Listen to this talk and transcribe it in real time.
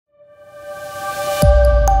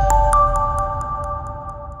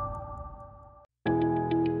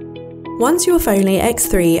Once your Fanvil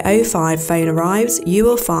X305 phone arrives, you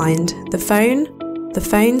will find the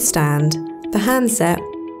phone stand, the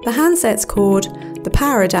handset's cord, the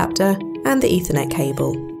power adapter and the Ethernet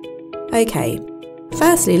cable. Okay,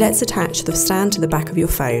 firstly let's attach the stand to the back of your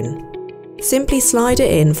phone. Simply slide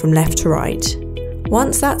it in from left to right.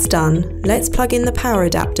 Once that's done, let's plug in the power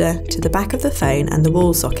adapter to the back of the phone and the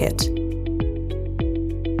wall socket.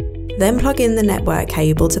 Then plug in the network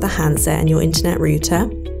cable to the handset and your internet router.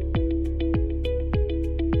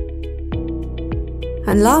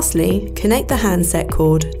 And lastly, connect the handset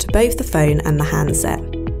cord to both the phone and the handset.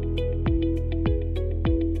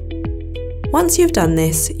 Once you've done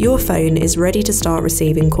this, your phone is ready to start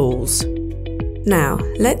receiving calls. Now,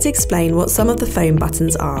 let's explain what some of the phone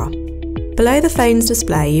buttons are. Below the phone's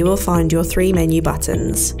display, you will find your 3 menu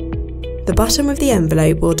buttons. The button with the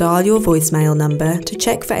envelope will dial your voicemail number to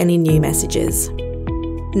check for any new messages.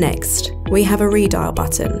 Next, we have a redial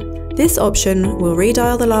button. This option will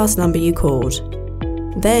redial the last number you called.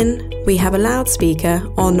 Then, we have a loudspeaker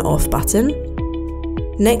on/off button.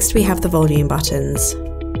 Next, we have the volume buttons.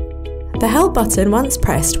 The help button, once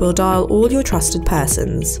pressed, will dial all your trusted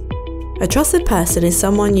persons. A trusted person is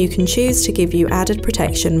someone you can choose to give you added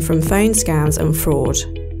protection from phone scams and fraud.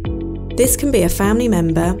 This can be a family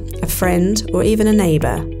member, a friend, or even a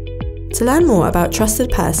neighbour. To learn more about trusted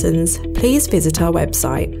persons, please visit our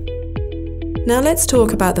website. Now let's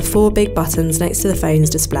talk about the 4 big buttons next to the phone's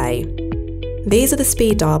display. These are the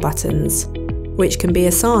speed dial buttons, which can be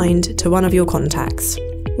assigned to one of your contacts.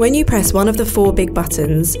 When you press one of the 4 big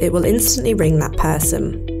buttons, it will instantly ring that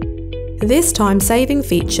person. This time-saving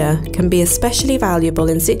feature can be especially valuable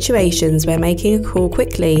in situations where making a call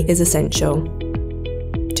quickly is essential.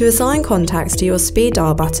 To assign contacts to your speed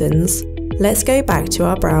dial buttons, let's go back to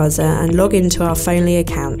our browser and log into our Fanvil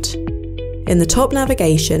account. In the top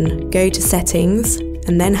navigation, go to Settings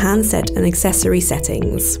and then Handset and Accessory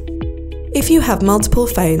Settings. If you have multiple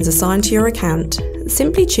phones assigned to your account,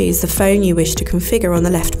 simply choose the phone you wish to configure on the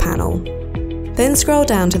left panel. Then scroll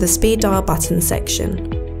down to the speed dial button section.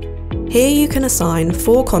 Here you can assign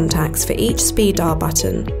 4 contacts for each speed dial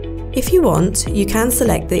button. If you want, you can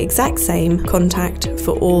select the exact same contact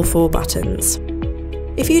for all 4 buttons.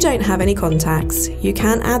 If you don't have any contacts, you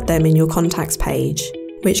can add them in your contacts page,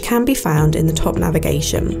 which can be found in the top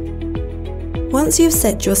navigation. Once you've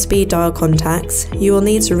set your speed dial contacts, you will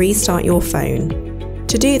need to restart your phone.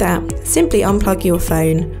 To do that, simply unplug your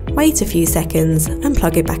phone, wait a few seconds and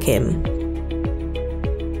plug it back in.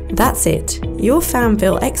 That's it, your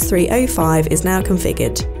Fanvil X305 is now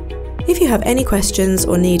configured. If you have any questions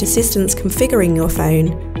or need assistance configuring your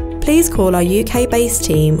phone, please call our UK-based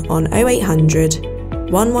team on 0800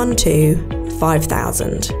 112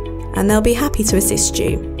 5000 and they'll be happy to assist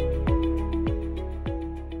you.